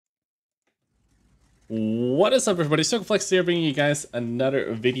What is up, everybody? Circon here, bringing you guys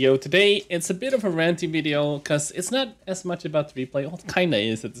another video. Today, it's a bit of a ranty video because it's not as much about the replay. Well, it kinda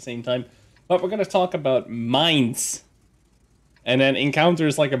is at the same time. But we're gonna talk about mines. And then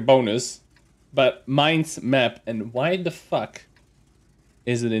encounters like a bonus. But mines map, and why the fuck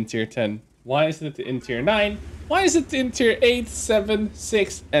is it in tier 10? Why is it in tier 9? Why is it in tier 8, 7,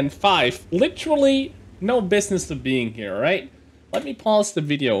 6, and 5? Literally no business of being here, alright? Let me pause the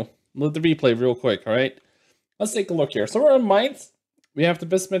video. Let the replay real quick, alright? Let's take a look here. So we're on mines. We have the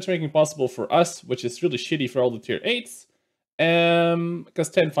best matchmaking possible for us, which is really shitty for all the tier 8s. Because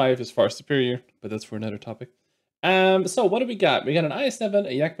 10-5 is far superior, but that's for another topic. So what do we got? We got an I7,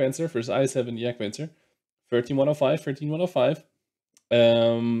 a Yak Panzer versus I7 Yak Panzer. 13105, 13105.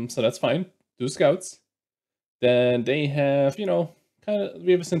 So that's fine. 2 scouts. Then they have, you know,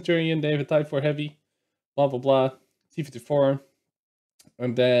 we have a Centurion, they have a Type 4 Heavy, blah blah blah. T-54.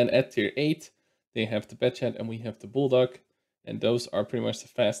 And then at tier 8, they have the Batchat and we have the Bulldog. And those are pretty much the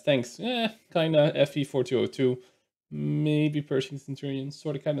fast tanks. Kinda FE 4202. Maybe Pershing Centurion.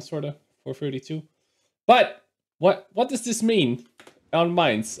 Sorta, 432. But what does this mean on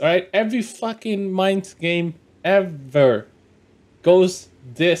mines? Alright? Every fucking mines game ever goes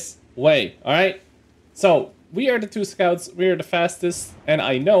this way. Alright? So we are the 2 scouts, we are the fastest, and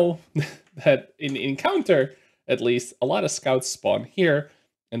I know that in encounter, at least, a lot of scouts spawn here,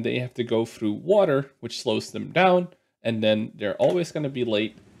 and they have to go through water, which slows them down, and then they're always going to be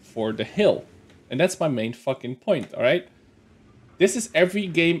late for the hill. And that's my main fucking point, alright? This is every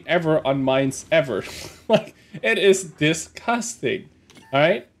game ever on mines ever. Like, it is disgusting,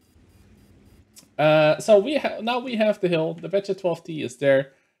 alright? So now we have the hill, the Betcha 12T is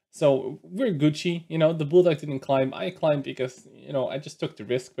there, so we're Gucci, you know, the Bulldog didn't climb, I climbed because, you know, I just took the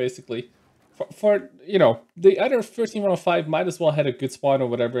risk, basically. For you know, the other 13105 might as well had a good spawn or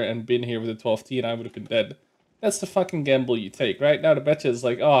whatever and been here with a 12T and I would have been dead. That's the fucking gamble you take, right? Now the Betcha is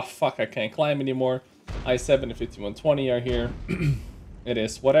like, oh fuck, I can't climb anymore. I7 and 5120 are here. It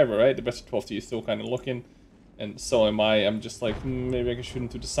is whatever, right? The Betcha 12T is still kind of looking. And so am I. I'm just like, maybe I can shoot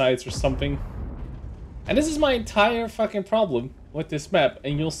into the sides or something. And this is my entire fucking problem with this map.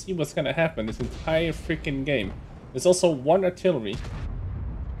 And you'll see what's gonna happen this entire freaking game. There's also 1 artillery,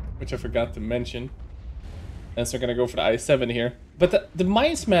 which I forgot to mention. And so we're gonna go for the I7 here. But the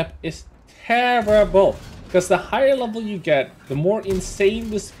mines map is terrible. Because the higher level you get, the more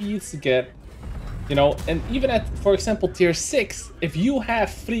insane the speeds get. You know, and even at, for example, tier 6, if you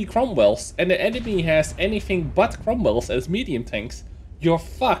have 3 Cromwells and the enemy has anything but Cromwells as medium tanks, you're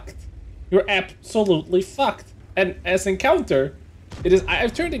fucked. You're absolutely fucked. And as encounter,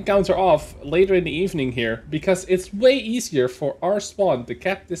 I've turned encounter off later in the evening here because it's way easier for our spawn to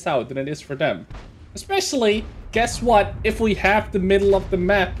cap this out than it is for them. Especially, guess what, if we have the middle of the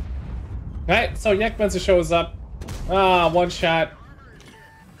map. Right, so Yak Panzer shows up. 1 shot.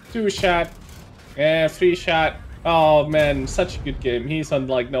 2 shot. 3 shot. Oh man, such a good game. He's on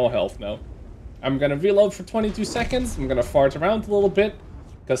like no health now. I'm gonna reload for 22 seconds. I'm gonna fart around a little bit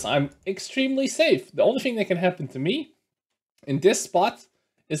because I'm extremely safe. The only thing that can happen to me in this spot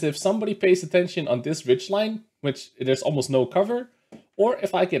is if somebody pays attention on this ridgeline, which there's almost no cover, or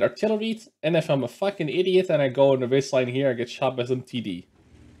if I get artilleried, and if I'm a fucking idiot and I go on the ridgeline here, I get shot by some TD.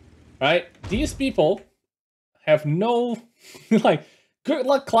 Right? These people have no, like, good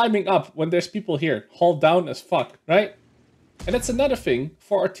luck climbing up when there's people here. Hold down as fuck, right? And that's another thing,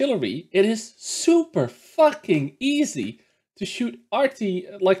 for artillery, it is super fucking easy to shoot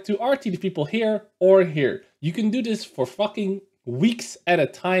RT, like to RT the people here or here. You can do this for fucking weeks at a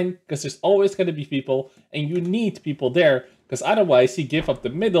time because there's always going to be people and you need people there because otherwise you give up the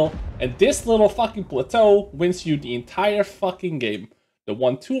middle and this little fucking plateau wins you the entire fucking game. The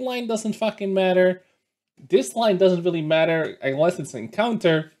 1-2 line doesn't fucking matter. This line doesn't really matter unless it's an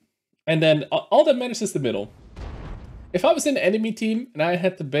encounter. And then all that matters is the middle. If I was in an enemy team and I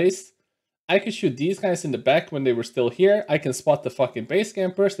had the base, I could shoot these guys in the back when they were still here. I can spot the fucking base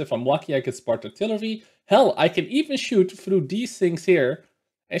campers. If I'm lucky, I can spot artillery. Hell, I can even shoot through these things here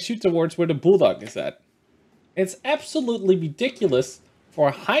and shoot towards where the Bulldog is at. It's absolutely ridiculous for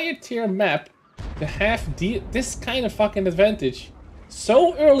a higher tier map to have this kind of fucking advantage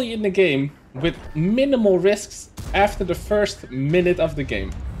so early in the game with minimal risks after the first minute of the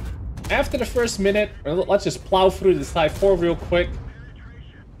game. After the first minute, let's just plow through this Type 4 real quick.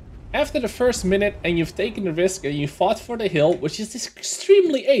 After the first minute and you've taken the risk and you fought for the hill, which is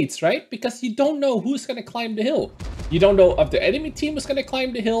extremely AIDS, right? Because you don't know who's going to climb the hill. You don't know if the enemy team is going to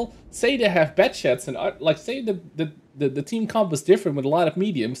climb the hill. Say they have Batchats and like say the team comp is different with a lot of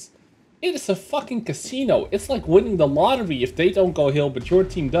mediums. It is a fucking casino. It's like winning the lottery if they don't go hill, but your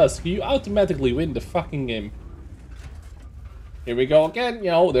team does. You automatically win the fucking game. Here we go again.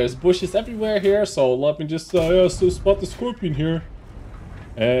 You know, there's bushes everywhere here, so let me just spot the scorpion here.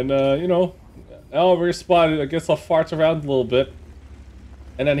 And, you know, oh, we're spotted. I guess I'll fart around a little bit.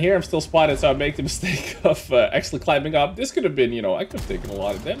 And then here I'm still spotted, so I make the mistake of actually climbing up. This could have been, you know, I could have taken a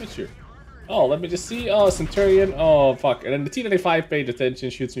lot of damage here. Oh, let me just see. Oh, Centurion. Oh, fuck. And then the T-95 paid attention,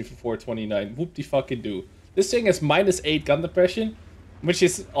 shoots me for 429. Whoop-de-fucking-do. This thing has -8 gun depression, which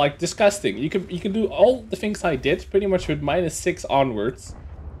is, like, disgusting. You can do all the things I did pretty much with -6 onwards.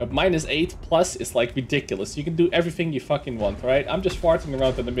 But -8 plus is, like, ridiculous. You can do everything you fucking want, right? I'm just farting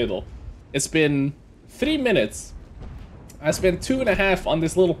around in the middle. It's been 3 minutes. I spent 2.5 on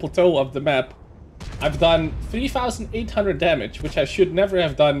this little plateau of the map. I've done 3,800 damage, which I should never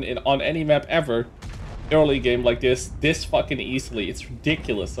have done on any map ever. Early game like this fucking easily. It's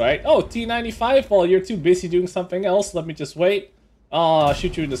ridiculous, right? Oh, T-95, well, you're too busy doing something else. Let me just wait. Ah,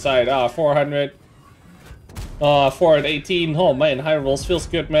 shoot you in the side. Ah, 400. 418. Oh, man, high rolls. Feels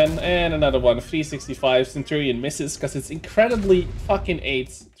good, man. And another one, 365. Centurion misses, because it's incredibly fucking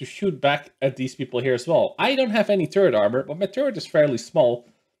 8s to shoot back at these people here as well. I don't have any turret armor, but my turret is fairly small.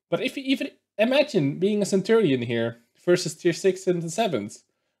 But if you even imagine being a Centurion here versus tier 6 and 7s.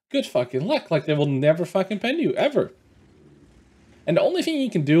 Good fucking luck. Like, they will never fucking pen you, ever. And the only thing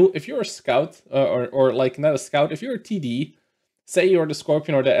you can do, if you're a scout, or like, not a scout, if you're a TD, say you're the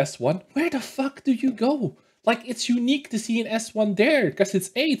Scorpion or the S1, where the fuck do you go? Like, it's unique to see an S1 there, because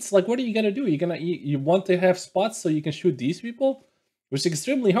it's 8s. Like, what are you gonna do? You want to have spots so you can shoot these people? Which is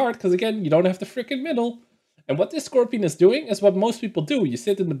extremely hard, because again, you don't have the freaking middle. And what this Scorpion is doing is what most people do. You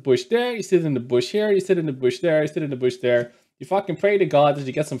sit in the bush there, you sit in the bush here, you sit in the bush there, you sit in the bush there. You fucking pray to God that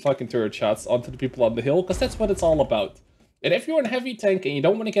you get some fucking turret shots onto the people on the hill, because that's what it's all about. And if you're in a heavy tank and you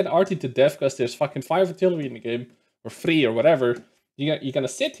don't want to get arty to death because there's fucking 5 artillery in the game, or 3 or whatever, you're gonna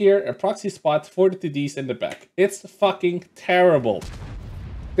sit here and proxy spot for the TDs in the back. It's fucking terrible.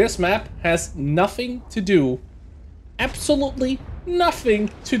 This map has nothing to do, absolutely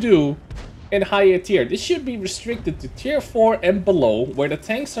nothing to do, in higher tier. This should be restricted to tier 4 and below, where the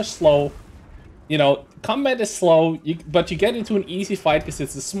tanks are slow. You know, combat is slow, but you get into an easy fight because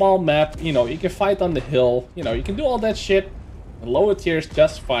it's a small map. You know, you can fight on the hill. You know, you can do all that shit. And lower tiers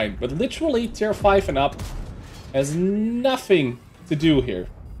just fine. But literally, tier 5 and up has nothing to do here.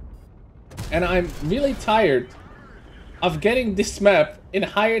 And I'm really tired of getting this map in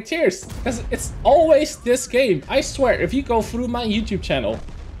higher tiers, because it's always this game. I swear, if you go through my YouTube channel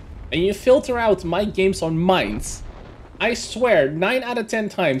and you filter out my games on mines, I swear 9 out of 10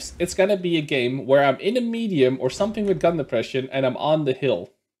 times it's gonna be a game where I'm in a medium or something with gun depression and I'm on the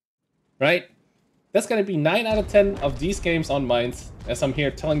hill, right? That's gonna be 9 out of 10 of these games on mines, as I'm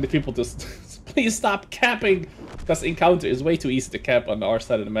here telling the people to please stop capping, because encounter is way too easy to cap on our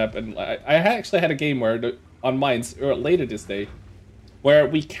side of the map. And I actually had a game where on mines later this day, where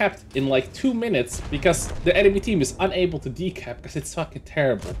we capped in like 2 minutes because the enemy team is unable to decap because it's fucking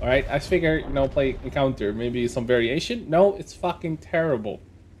terrible. All right, I figure, you know, play encounter, maybe some variation. No, it's fucking terrible.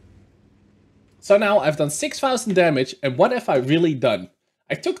 So now I've done 6,000 damage, and what have I really done?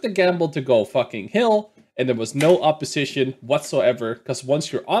 I took the gamble to go fucking hill, and there was no opposition whatsoever, because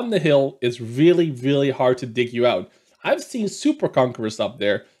once you're on the hill, it's really, really hard to dig you out. I've seen Super Conquerors up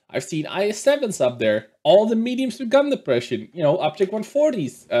there. I've seen IS-7s up there. All the mediums with gun depression. You know, Object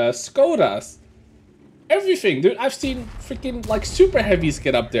 140s, Skodas. Everything, dude. I've seen freaking, like, super heavies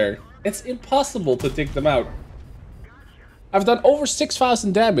get up there. It's impossible to dig them out. I've done over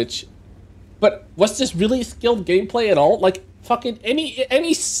 6,000 damage. But was this really skilled gameplay at all? Like, fucking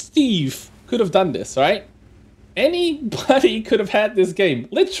any Steve could have done this, right? Anybody could have had this game.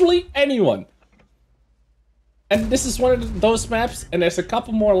 Literally anyone. And this is one of those maps, and there's a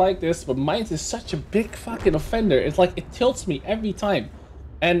couple more like this, but mine is such a big fucking offender. It's like, it tilts me every time.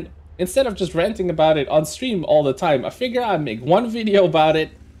 And instead of just ranting about it on stream all the time, I figure I'd make one video about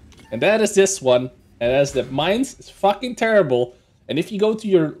it, and that is this one. And that's that mines is fucking terrible. And if you go to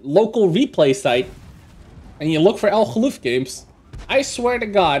your local replay site, and you look for El Khalouf games, I swear to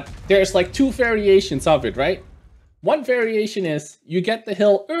God, there's like 2 variations of it, right? One variation is, you get the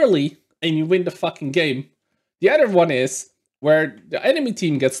hill early, and you win the fucking game. The other one is where the enemy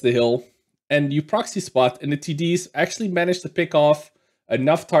team gets the hill and you proxy spot, and the TDs actually manage to pick off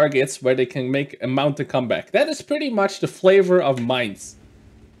enough targets where they can mount a comeback. That is pretty much the flavor of mines.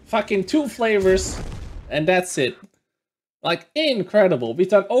 Fucking 2 flavors, and that's it. Like, incredible. We've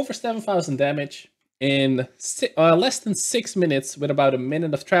done over 7,000 damage in less than 6 minutes with about a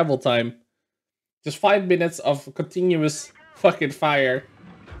minute of travel time. Just 5 minutes of continuous fucking fire.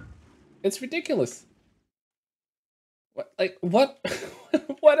 It's ridiculous. What, like, what?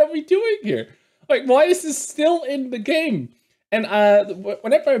 What are we doing here? Like, why is this still in the game? And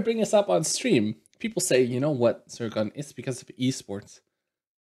whenever I bring this up on stream, people say, you know what, Circon, it's because of esports.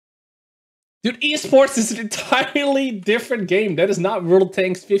 Dude, esports is an entirely different game. That is not World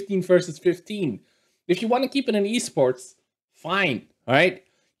Tanks 15 versus 15. If you want to keep it in esports, fine. All right.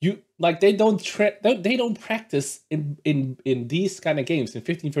 You like they don't practice in these kind of games in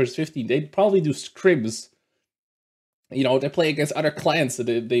 15 versus 15. They probably do scrims. You know, they play against other clans, so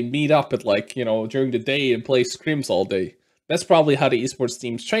they meet up at like, you know, during the day and play scrims all day. That's probably how the esports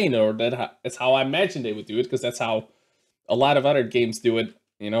teams train, or that's how I imagine they would do it, because that's how a lot of other games do it.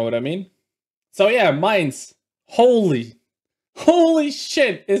 You know what I mean? So yeah, mine's holy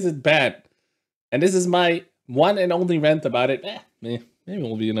shit, is it bad? And this is my one and only rant about it. Maybe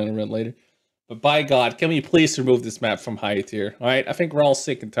we'll be another rant later. But by God, can we please remove this map from high tier? All right, I think we're all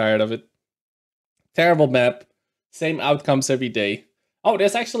sick and tired of it. Terrible map, same outcomes every day. Oh,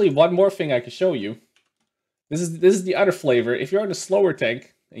 there's actually one more thing I can show you. This is the other flavor. If you're in a slower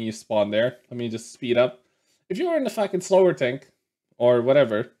tank and you spawn there, let me just speed up. If you're in the fucking slower tank or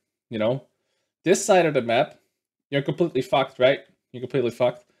whatever, you know, this side of the map, you're completely fucked, right? You're completely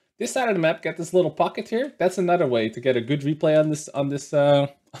fucked. This side of the map, get this little pocket here. That's another way to get a good replay on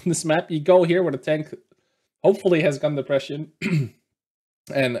this map. You go here where the tank hopefully has gun depression,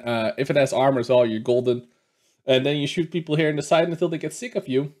 and if it has armor as well, you're golden. And then you shoot people here in the side until they get sick of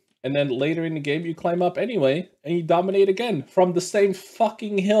you. And then later in the game, you climb up anyway, and you dominate again from the same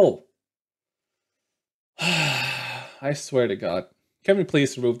fucking hill. I swear to God. Can we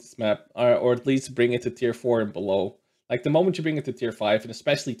please remove this map, or at least bring it to tier 4 and below? Like, the moment you bring it to tier 5, and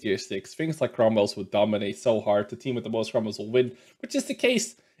especially tier 6, things like Cromwells would dominate so hard. The team with the most Cromwells will win, which is the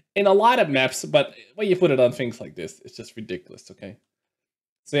case in a lot of maps, but when you put it on things like this, it's just ridiculous, okay?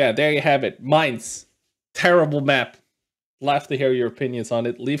 So yeah, there you have it. Mine's terrible map. Love to hear your opinions on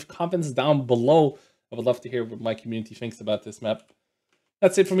it. Leave comments down below. I would love to hear what my community thinks about this map.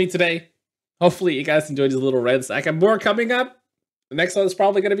 That's it for me today. Hopefully you guys enjoyed these little rants. I got more coming up. The next one is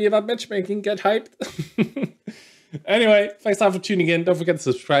probably going to be about matchmaking. Get hyped. Anyway, thanks a lot for tuning in. Don't forget to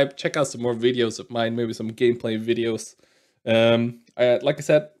subscribe. Check out some more videos of mine. Maybe some gameplay videos. Like I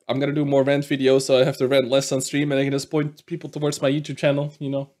said, I'm going to do more rant videos, so I have to rant less on stream, and I can just point people towards my YouTube channel. You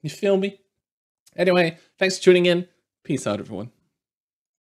know, you feel me? Anyway, thanks for tuning in. Peace out, everyone.